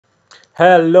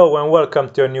Hello and welcome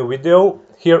to a new video.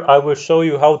 Here I will show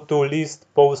you how to list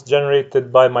posts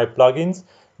generated by my plugins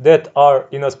that are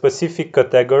in a specific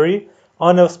category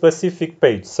on a specific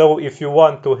page. So if you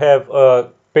want to have a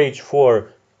page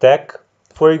for tech,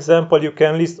 for example, you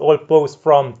can list all posts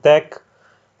from tech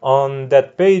on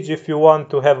that page. If you want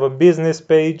to have a business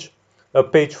page, a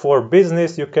page for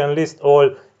business, you can list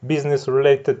all business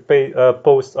related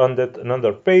posts on that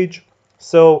another page.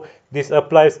 So this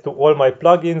applies to all my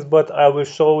plugins, but I will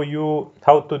show you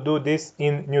how to do this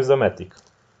in Newsomatic.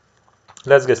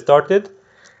 Let's get started.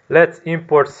 Let's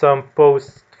import some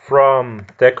posts from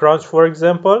TechCrunch, for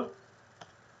example.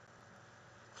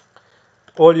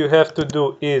 All you have to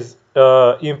do is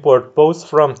import posts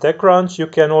from TechCrunch. You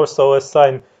can also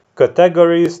assign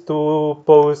categories to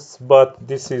posts, but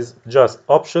this is just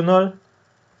optional.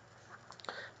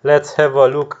 Let's have a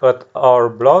look at our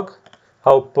blog,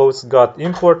 how posts got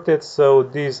imported. So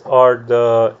these are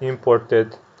the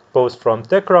imported posts from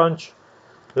TechCrunch.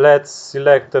 Let's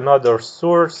select another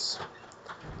source.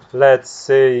 Let's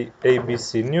say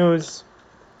ABC News.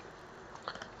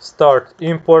 Start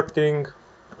importing.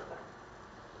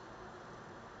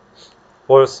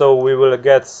 Also, we will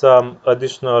get some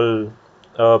additional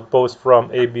posts from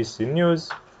ABC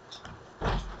News.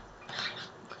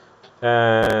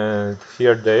 And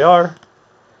here they are.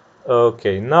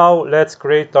 Okay, now let's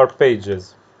create our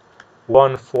pages.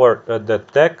 One for the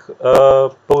tech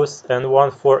posts and one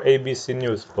for ABC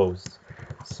News posts.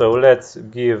 So let's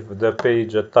give the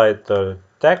page a title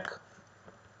tech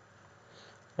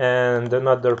and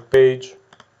another page,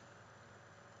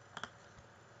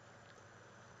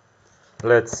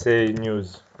 let's say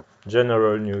news,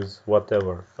 general news,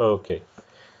 whatever. Okay.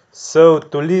 So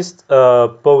to list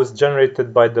posts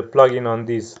generated by the plugin on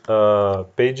these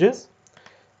pages,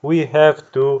 we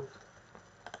have to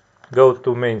go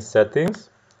to main settings.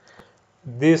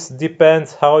 This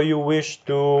depends how you wish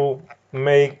to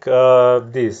make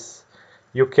this.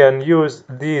 You can use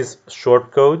these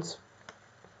shortcodes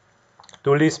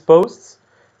to list posts,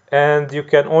 and you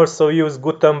can also use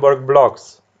Gutenberg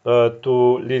blocks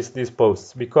to list these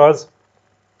posts, because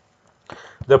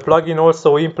the plugin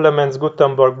also implements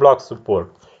Gutenberg block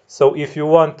support. So if you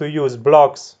want to use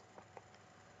blocks,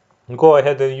 go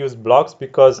ahead and use blocks,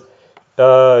 because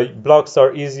blocks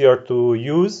are easier to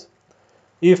use.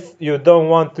 If you don't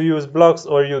want to use blocks,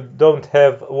 or you don't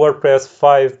have WordPress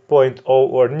 5.0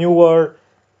 or newer,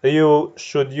 you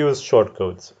should use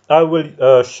shortcodes. I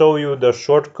will show you the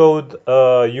shortcode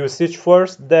usage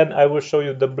first, then I will show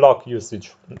you the block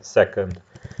usage second.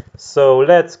 So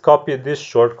let's copy this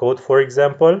shortcode, for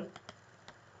example,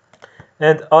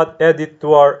 and add it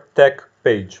to our tech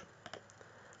page.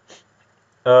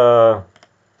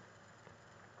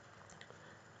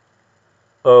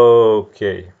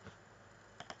 Okay,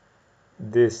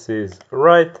 this is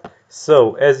right.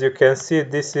 So as you can see,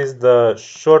 this is the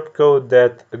shortcode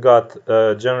that got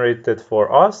generated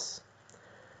for us.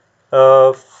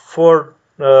 For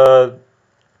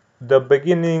the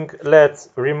beginning, let's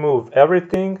remove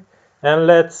everything and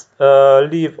let's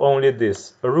leave only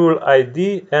this rule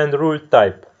ID and rule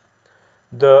type.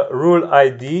 The rule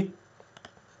ID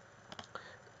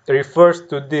refers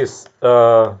to this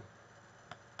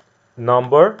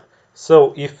number.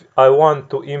 So if I want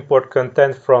to import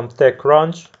content from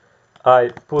TechCrunch, I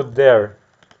put there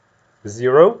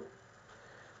 0,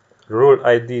 rule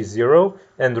ID 0,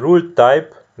 and rule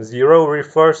type 0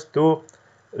 refers to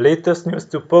latest news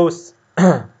to posts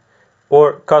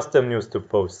or custom news to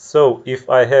posts. So if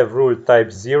I have rule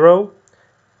type 0,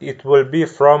 it will be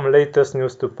from latest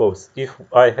news to posts. If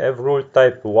I have rule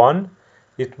type 1,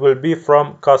 it will be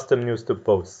from custom news to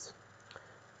posts.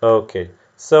 Okay,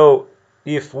 so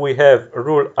if we have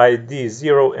rule ID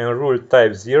 0 and rule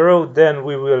type 0, then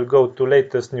we will go to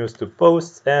latest news to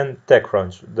posts and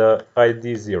TechCrunch, the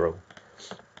ID 0.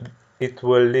 It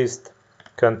will list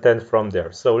content from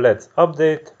there. So let's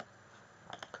update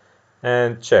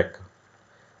and check.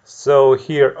 So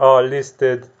here are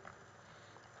listed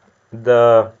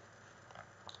the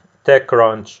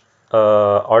TechCrunch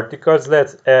articles.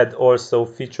 Let's add also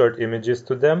featured images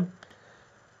to them.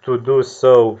 To do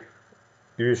so,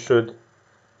 you should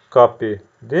copy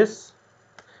this.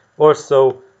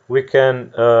 Also, we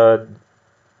can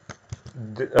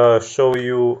show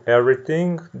you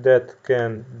everything that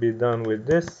can be done with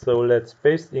this. So let's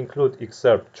paste, include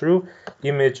excerpt true,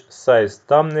 image size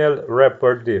thumbnail,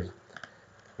 wrapper div.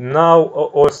 Now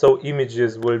also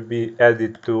images will be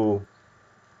added to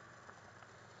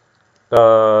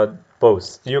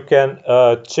posts. You can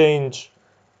change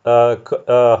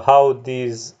how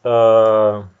these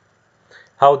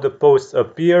how the posts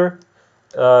appear.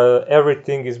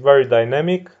 Everything is very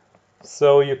dynamic.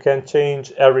 so you can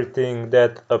change everything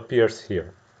that appears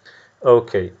here.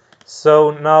 Okay,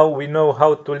 so now we know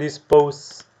how to list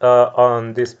posts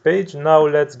on this page. Now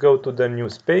let's go to the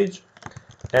news page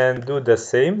and do the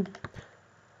same.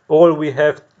 All we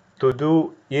have to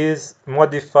do is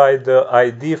modify the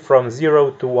ID from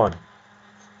 0 to 1.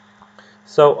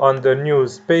 So on the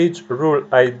news page, rule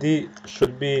ID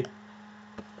should be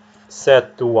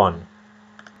set to 1.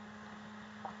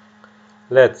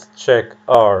 Let's check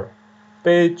our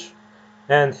page,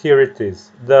 and here it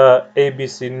is, the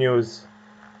ABC News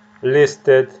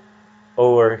listed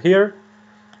over here,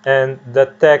 and the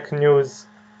tech news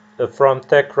from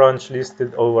TechCrunch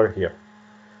listed over here.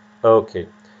 Okay,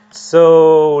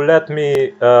 so let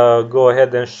me go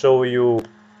ahead and show you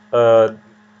the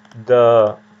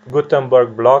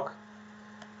Gutenberg block,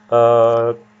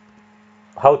 how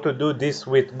to do this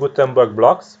with Gutenberg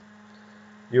blocks.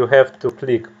 You have to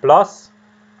click plus,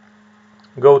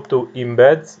 go to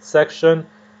embeds section,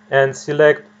 and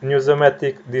select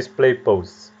Newsomatic display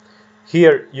posts.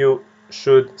 Here you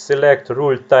should select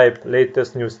rule type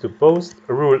latest news to post,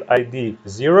 rule ID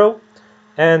 0,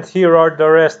 and here are the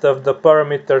rest of the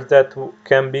parameters that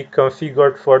can be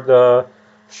configured for the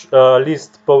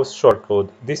list post shortcode.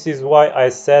 This is why I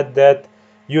said that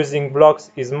using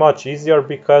blocks is much easier,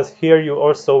 because here you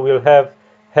also will have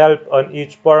help on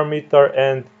each parameter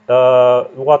and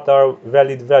what are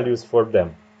valid values for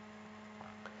them.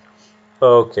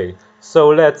 Okay, so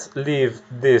let's leave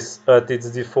this at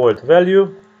its default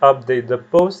value, update the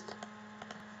post,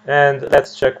 and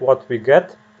let's check what we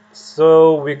get.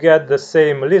 So we get the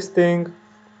same listing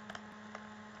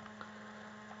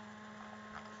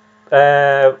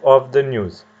of the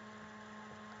news.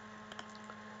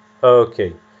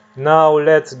 Okay, now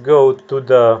let's go to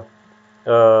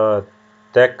the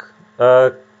tech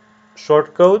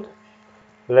shortcode.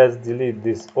 Let's delete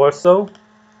this also,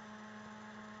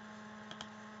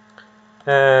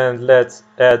 and let's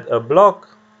add a block,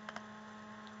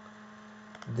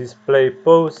 display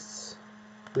posts,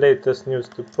 latest news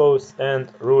to post,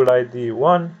 and rule ID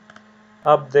 1,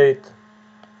 update,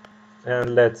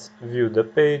 and let's view the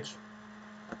page,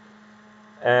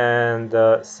 and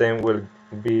same will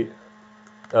be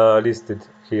listed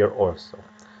here also.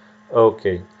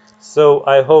 Okay, so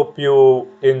I hope you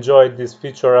enjoyed this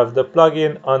feature of the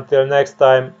plugin. Until next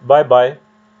time, bye bye.